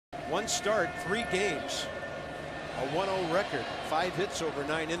One start, 3 games, a 1-0 record, 5 hits over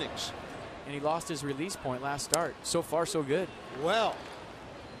 9 innings. And he lost his release point last start. So far, so good. Well,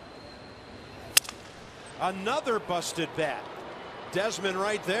 another busted bat. Desmond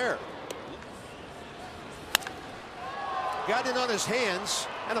right there. Got in on his hands,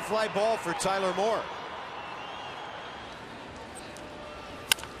 and a fly ball for Tyler Moore.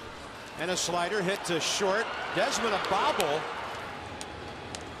 And a slider hit to short. Desmond a bobble.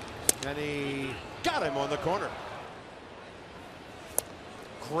 And he got him on the corner.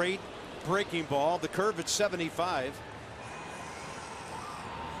 Great breaking ball. The curve at 75.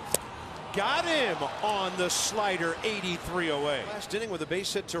 Got him on the slider, 83 away. Last inning with a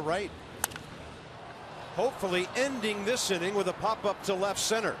base hit to right. Hopefully ending this inning with a pop up to left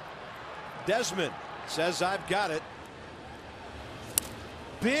center. Desmond says, "I've got it."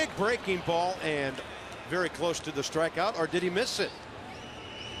 Big breaking ball and very close to the strikeout, or did he miss it?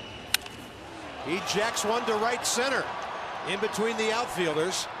 He jacks one to right center in between the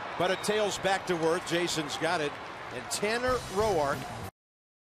outfielders, but it tails back to Worth. Jason's got it, and Tanner Roark